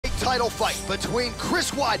title fight between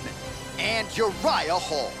Chris Weidman and Uriah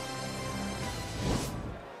Hall.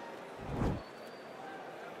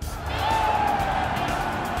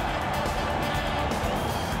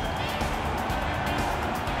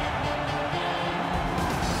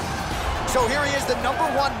 So here he is, the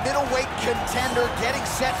 #1 middleweight contender, getting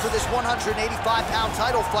set for this 185-pound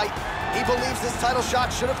title fight. He believes this title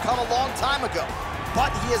shot should have come a long time ago,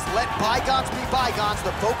 but he has let bygones be bygones.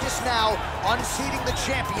 The focus now, unseating the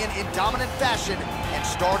champion in dominant fashion and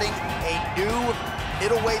starting a new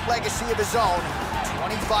middleweight legacy of his own.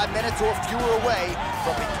 25 minutes or fewer away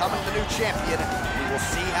from becoming the new champion. We will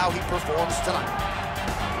see how he performs tonight.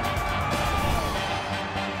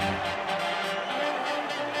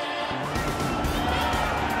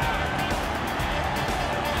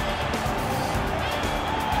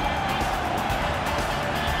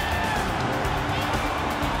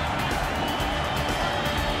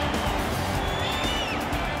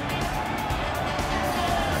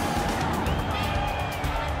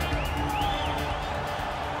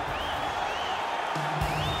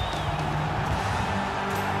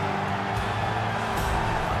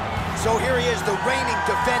 So here he is, the reigning,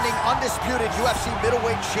 defending, undisputed UFC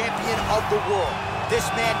middleweight champion of the world. This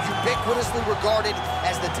man ubiquitously regarded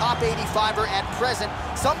as the top 85er at present.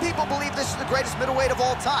 Some people believe this is the greatest middleweight of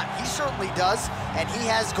all time. He certainly does, and he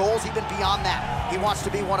has goals even beyond that. He wants to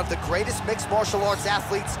be one of the greatest mixed martial arts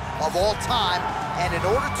athletes of all time, and in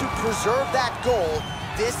order to preserve that goal,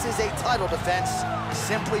 this is a title defense,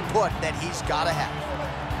 simply put, that he's gotta have.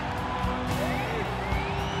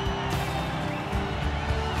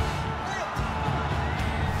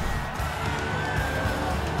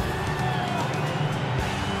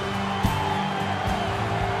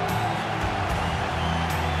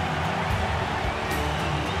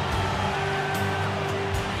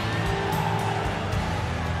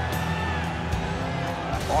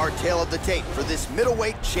 Our tale of the tape for this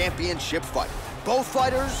middleweight championship fight. Both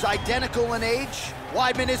fighters identical in age.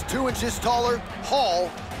 Weidman is 2 inches taller. Hall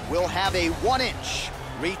will have a 1-inch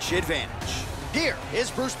reach advantage. Here is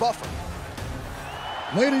Bruce Buffer.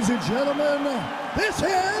 Ladies and gentlemen, this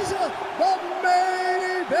is the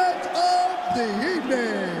main event of the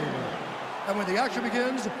evening. And when the action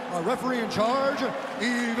begins, our referee in charge,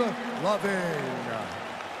 Yves Loving.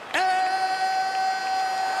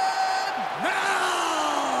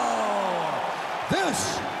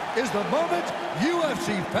 This is the moment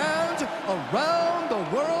UFC fans around the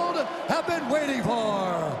world have been waiting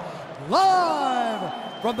for. Live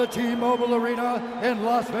from the T-Mobile Arena in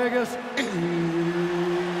Las Vegas, it's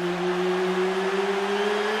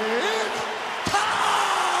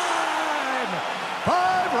time!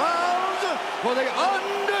 5 rounds for the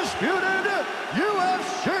undisputed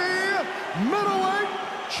UFC Middleweight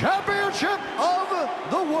Championship of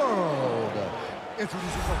the world.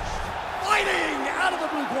 Introducing first, fighting out of the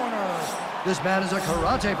blue corner. This man is a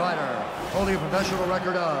karate fighter, holding a professional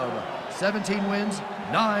record of 17 wins,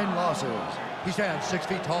 9 losses. He stands 6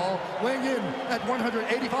 feet tall, weighing in at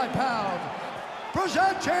 185 pounds.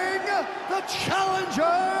 Presenting the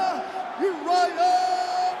challenger,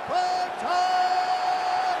 Uriah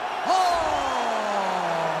Hall.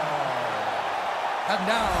 And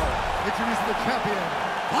now, introducing the champion,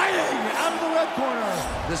 fighting out of the red corner.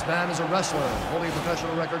 This man is a wrestler, holding a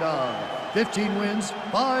professional record of 15 wins,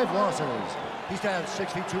 5 losses. He stands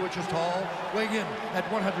 6 feet 2 inches tall, weighing in at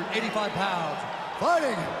 185 pounds.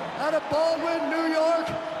 Fighting out of Baldwin, New York,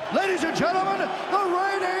 ladies and gentlemen, the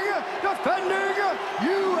reigning, defending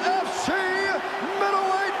UFC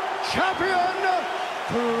middleweight champion,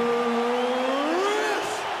 Chris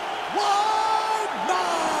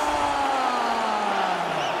Weidman.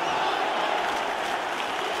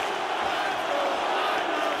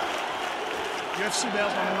 UFC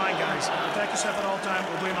belts on the line, guys. Protect yourself at all time.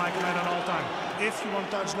 Obey my command at all time. If you want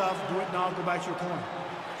to touch gloves, do it now. Go back to your corner.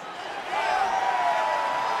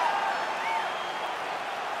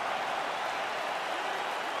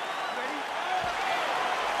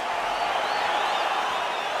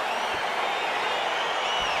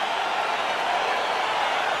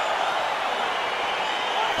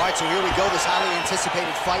 All right, so here we go. This highly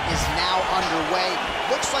anticipated fight is now underway.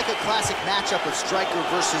 Looks like a classic matchup of striker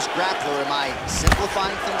versus grappler. Am I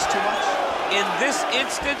simplifying things too much? In this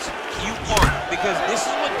instance, you aren't, because this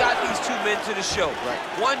is what got these two men to the show. Right.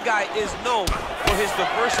 One guy is known for his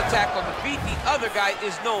diverse attack on the feet. The other guy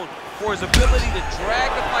is known for his ability to drag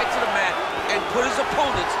the fight to the mat and put his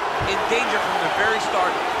opponents in danger from the very start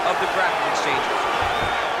of the grappling exchanges.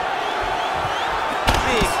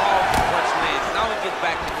 Big powerful punch lands. Now he gets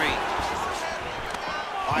back to range.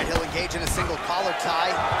 All right, he'll engage in a single collar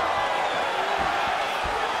tie.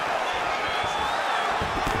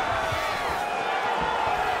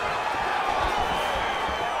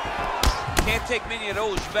 can't take many of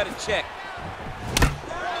those. You better check.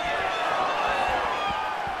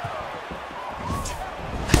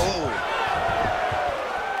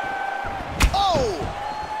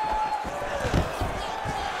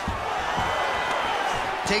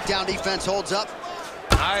 Takedown defense holds up.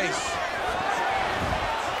 Nice.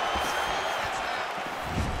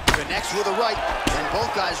 Connects with a right, and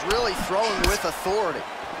both guys really throwing with authority.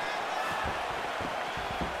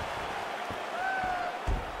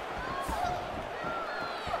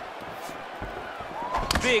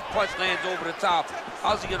 Big punch lands over the top.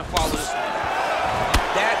 How's he gonna follow this one?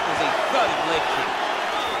 That was a thudding leg kick.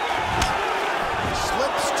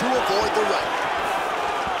 Slips to avoid the right.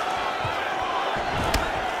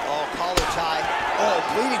 Tie. Oh,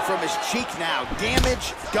 bleeding from his cheek now.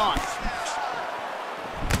 Damage done.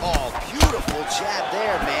 Oh, beautiful jab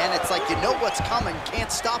there, man. It's like you know what's coming, can't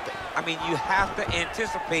stop it. I mean, you have to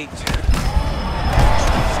anticipate. You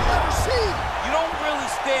don't really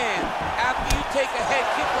stand after you take a head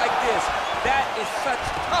kick like this. That is such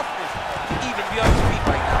toughness to even be on his feet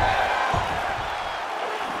right now.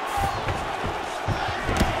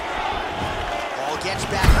 Ball gets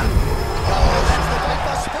back. Oh, that's the right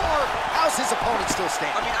thus far. How's his opponent still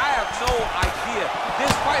standing? I mean, I have no idea.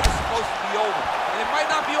 This fight is supposed to be over. And it might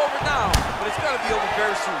not be over now, but it's got to be over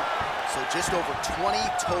very soon. So just over 20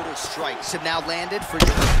 total strikes have now landed for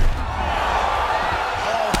you.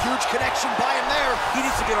 Oh, huge connection by him there. He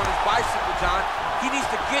needs to get on his bicycle, John. He needs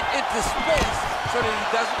to get into space so that he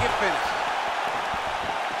doesn't get finished.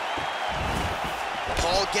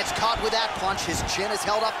 Paul gets caught with that punch. His chin is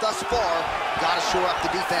held up thus far. Got to shore up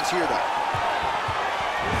the defense here, though.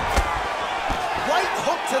 Right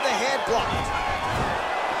hook to the head, blocked.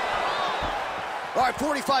 All right,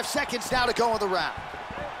 45 seconds now to go in the round.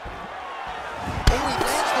 Oh, he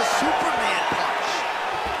lands the Superman punch.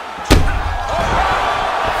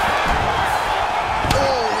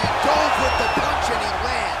 Oh, he dove with the punch and he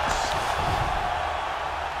lands.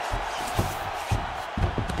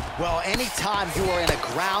 Well, anytime you are in a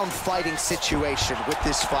ground fighting situation with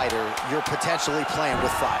this fighter, you're potentially playing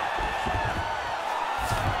with fire.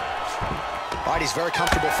 All right, he's very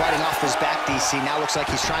comfortable fighting off his back, DC. Now looks like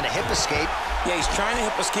he's trying to hip escape. Yeah, he's trying to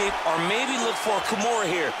hip escape or maybe look for a Kimura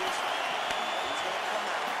here.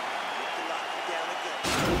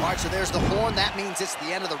 All right, so there's the horn. That means it's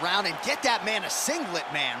the end of the round. And get that man a singlet,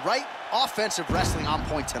 man, right? Offensive wrestling on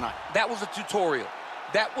point tonight. That was a tutorial.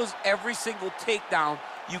 That was every single takedown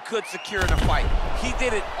you could secure in a fight. He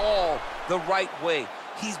did it all the right way.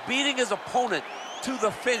 He's beating his opponent to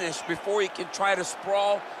the finish before he can try to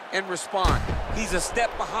sprawl and respond. He's a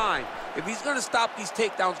step behind. If he's going to stop these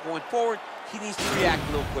takedowns going forward, he needs to react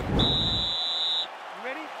a little quicker. You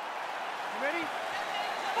ready? You ready?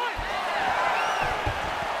 Fight!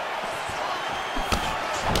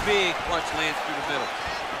 Big punch lands through the middle.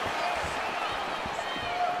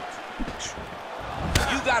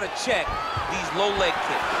 You got to check these low leg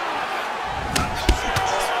kicks.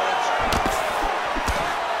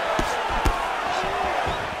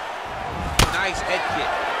 Nice head kick.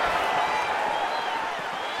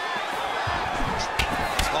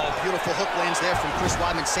 Beautiful hook lands there from Chris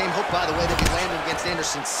Weidman. Same hook, by the way, that he landed against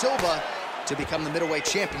Anderson Silva to become the middleweight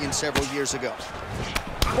champion several years ago.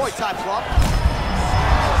 Muay Thai club.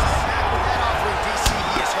 Back with that offering, DC,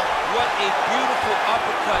 he is hurt. What a beautiful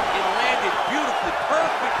uppercut. It landed beautifully.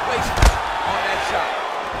 Perfect placement on that shot.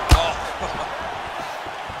 Oh.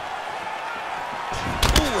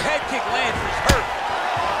 Ooh, head kick lands. He's hurt.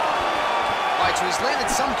 All right, so he's landed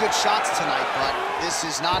some good shots tonight, but this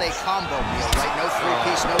is not a combo meal, right? No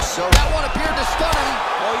three-piece, no soda. That one appeared to stun him.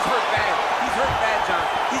 Oh, he's hurt bad. He's hurt bad, John.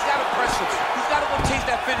 He's got to press him. He's got to go chase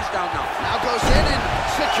that finish down now. Now goes in and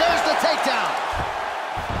secures the takedown.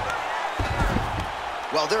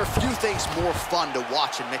 Well, there are few things more fun to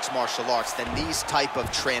watch in mixed martial arts than these type of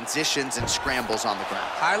transitions and scrambles on the ground.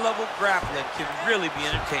 High-level grappling can really be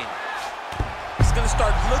entertaining. He's going to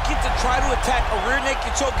start looking to try to attack a rear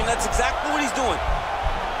naked choke, and that's exactly what he's doing.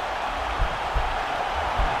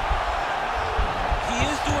 He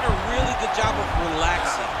is doing a really good job of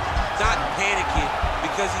relaxing, not panicking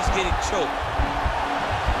because he's getting choked.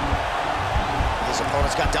 His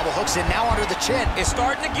opponent's got double hooks in, now under the chin. It's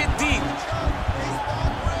starting to get deep.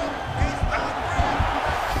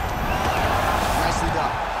 Nicely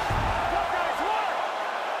done.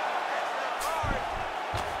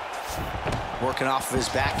 Working off of his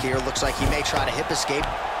back here. Looks like he may try to hip escape.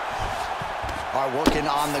 All right, working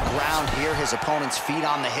on the ground here. His opponent's feet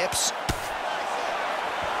on the hips.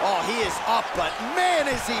 Oh, he is up, but man,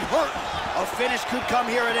 is he hurt. A finish could come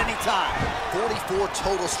here at any time. 44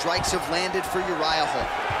 total strikes have landed for Uriah Hall.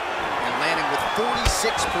 And landing winning with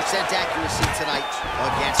 46% accuracy tonight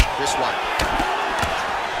against Chris Weidman.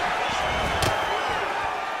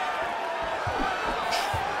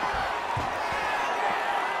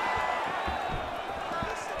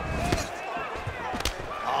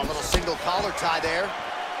 A little single collar tie there.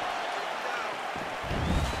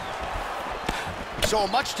 So a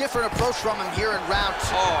much different approach from him here in round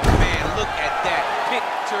 2. Oh, man, look at that.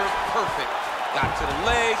 Picture perfect. Got to the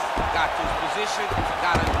leg, got to his position,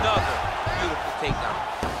 got another beautiful takedown.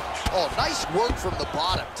 Oh, nice work from the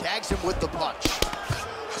bottom. Tags him with the punch.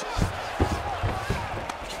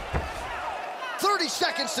 30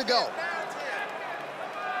 seconds to go.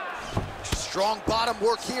 Strong bottom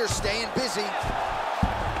work here, staying busy.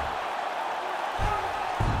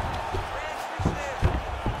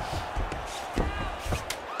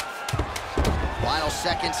 Final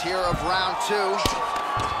seconds here of round 2.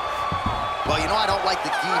 Well, you know, I don't like the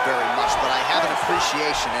gi very much, but I have an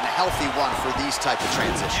appreciation and a healthy one for these type of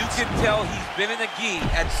transitions. You can tell he's been in a gi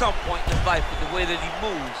at some point in his life with the way that he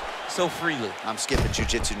moves so freely. I'm skipping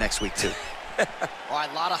jiu-jitsu next week, too. All right,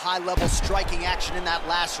 a lot of high-level striking action in that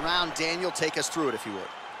last round. Daniel, take us through it, if you would.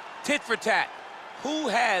 Tit for tat. Who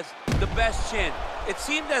has the best chin? It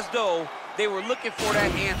seemed as though they were looking for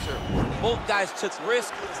that answer. Both guys took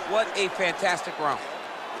risk. What a fantastic round.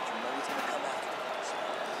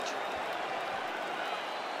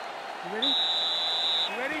 You ready?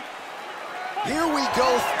 You ready? Here we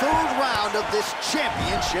go, 3rd round of this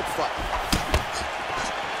championship fight.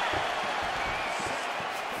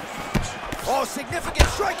 Oh, significant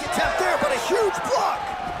strike attempt there, but a huge block.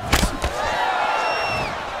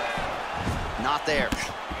 Not there.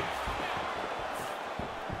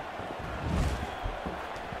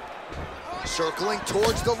 Circling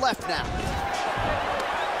towards the left now.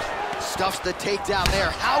 Stuffs the takedown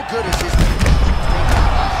there. How good is his takedown?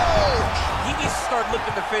 Oh! He needs to start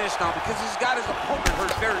looking to finish now because he's got his opponent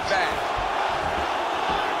hurt very bad.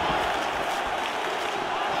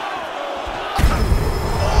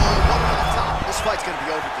 This fight's gonna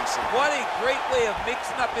be over, DC. What a great way of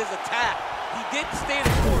mixing up his attack. He didn't stand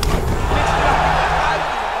his forward. He mixed it up. I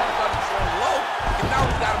think his opponent got him thrown low, and now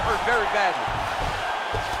he's got him hurt very badly.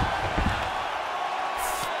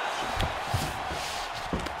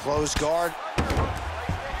 Close guard.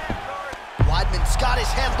 Weidman's got his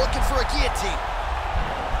head looking for a guillotine.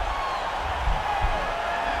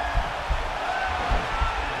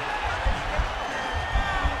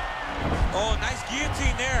 Oh, nice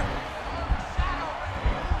guillotine there.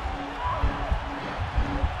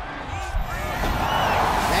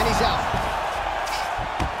 And he's out.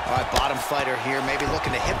 All right, bottom fighter here, maybe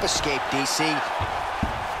looking to hip escape, DC.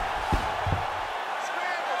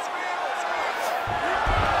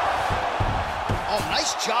 Oh,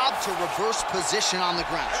 nice job to reverse position on the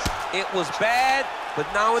ground. It was bad, but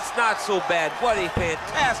now it's not so bad. What a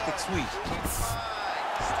fantastic sweep.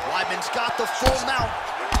 Weidman's got the full mount.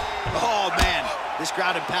 Oh, man, this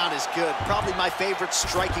ground and pound is good. Probably my favorite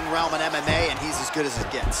striking realm in MMA, and he's as good as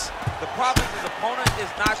it gets. The problem is his opponent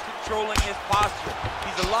is not controlling his posture.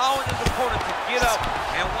 He's allowing his opponent to get up,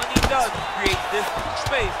 and when he does, he creates this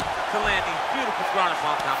space to land these beautiful ground and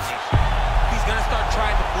pound combinations. He's gonna start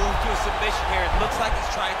trying to move to a submission here. It looks like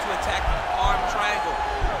he's trying to attack the arm triangle.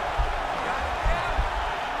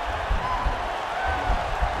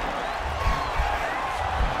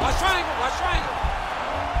 Watch triangle, watch triangle.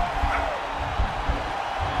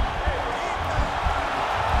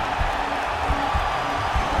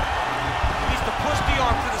 He needs to push the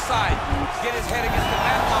arm to the side, get his head against the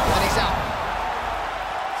mat. And he's out.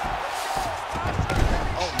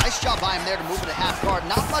 Oh, nice job by him there to move to half guard.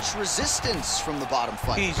 Not much resistance from the bottom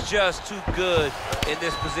fight. He's just too good in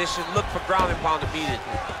this position. Look for ground and pound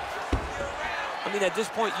immediately. I mean, at this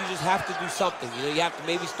point, you just have to do something. You know, you have to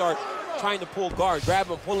maybe start trying to pull guard, grab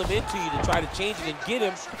him, pull him into you to try to change it and get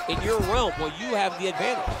him in your realm where you have the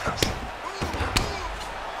advantage.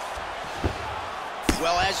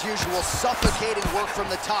 Well, as usual, suffocating work from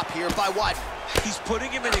the top here by Weidman. He's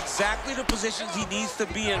putting him in exactly the positions he needs to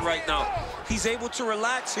be in right now. He's able to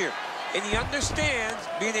relax here. And he understands,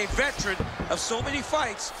 being a veteran of so many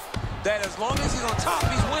fights, that as long as he's on top,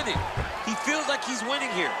 he's winning. He feels like he's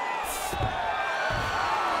winning here.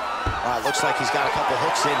 All right, looks like he's got a couple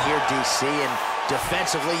hooks in here, DC, and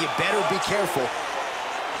defensively, you better be careful.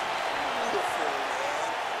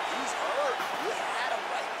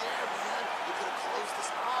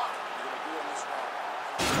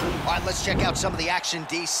 All right, let's check out some of the action,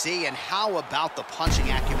 DC, and how about the punching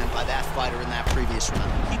acumen by that fighter in that previous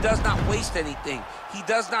round? He does not waste anything. He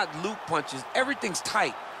does not loop punches. Everything's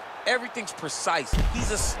tight. Everything's precise. He's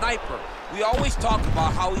a sniper. We always talk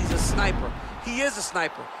about how he's a sniper. He is a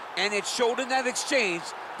sniper. And it showed in that exchange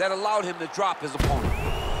that allowed him to drop his opponent.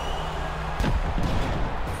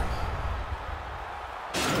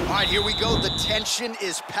 All right, here we go. The tension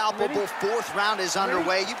is palpable. Fourth round is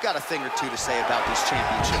underway. You've got a thing or two to say about these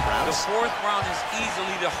championship rounds. The fourth round is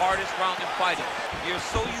easily the hardest round in fighting. You're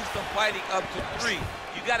so used to fighting up to 3.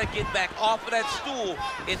 You got to get back off of that stool,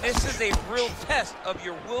 and this is a real test of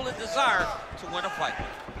your will and desire to win a fight.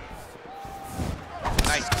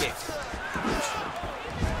 Nice kick.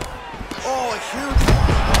 Oh, a huge one.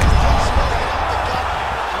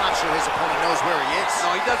 I'm not sure his opponent knows where he is.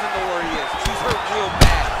 No, he doesn't know where he is. He's hurt real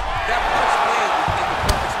bad. That punch landed in the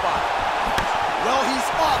perfect spot. Well, he's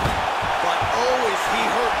up, but oh, is he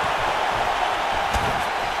hurt.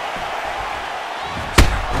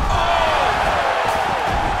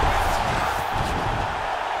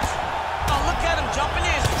 Oh, look at him jumping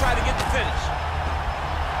in to try to get the finish.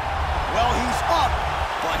 Well, he's up,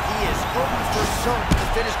 but he is hurting for certain. The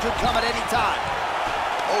finish could come at any time.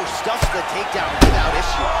 Oh, stuffs the takedown without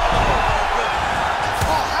issue.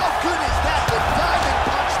 Oh, how good is that? The diamond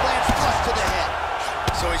punch lands flush to the head.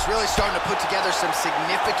 So he's really starting to put together some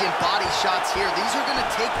significant body shots here. These are going to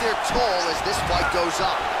take their toll as this fight goes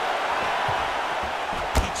on.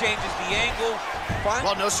 He changes the angle.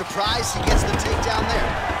 Well, no surprise, he gets the takedown there.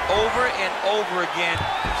 Over and over again.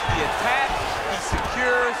 He attacks, he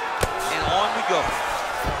secures, and on we go.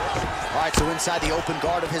 All right, so inside the open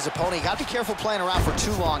guard of his opponent. You got to be careful playing around for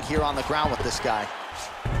too long here on the ground with this guy.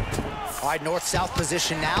 All right, north-south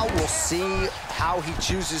position now. We'll see how he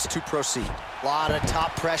chooses to proceed. A lot of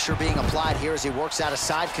top pressure being applied here as he works out of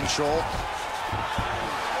side control.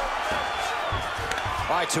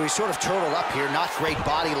 All right, so he's sort of turtled up here. Not great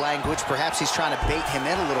body language. Perhaps he's trying to bait him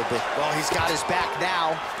in a little bit. Well, he's got his back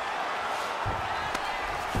now.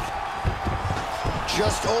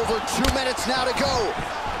 Just over 2 minutes now to go.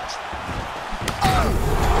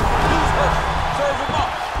 Serve him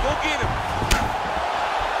up. Go get him.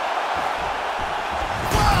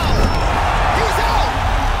 Wow! He's out!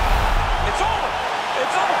 It's over.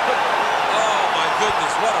 It's over. Oh, my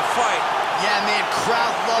goodness. What a fight. Yeah, man,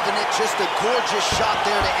 crowd loving it. Just a gorgeous shot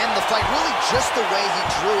there to end the fight. Really just the way he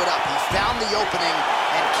drew it up. He found the opening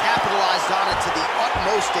and capitalized on it to the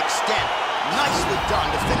utmost extent. Nicely done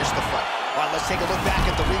to finish the fight. All right, let's take a look back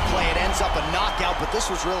at the replay. It ends up a knockout, but this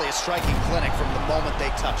was really a striking clinic from the moment they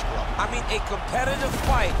touched glove. I mean, a competitive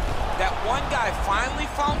fight that one guy finally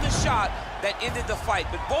found the shot that ended the fight.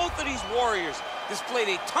 But both of these warriors displayed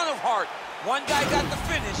a ton of heart. One guy got the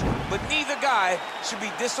finish, but neither guy should be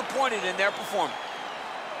disappointed in their performance.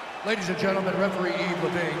 Ladies and gentlemen, referee Yves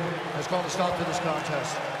Levine has called a stop to this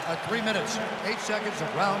contest at 3 minutes, 8 seconds of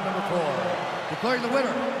round number 4. Declaring the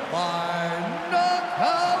winner by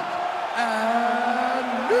knockout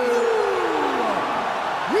and new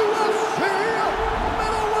UFC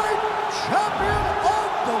middleweight champion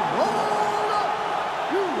of the world,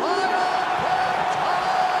 Uriah.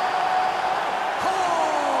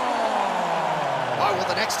 All right, well,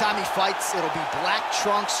 the next time he fights, it'll be black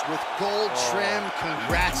trunks with gold trim.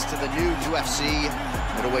 Congrats to the new UFC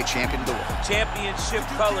middleweight champion of the world. Championship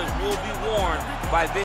colors will be worn by this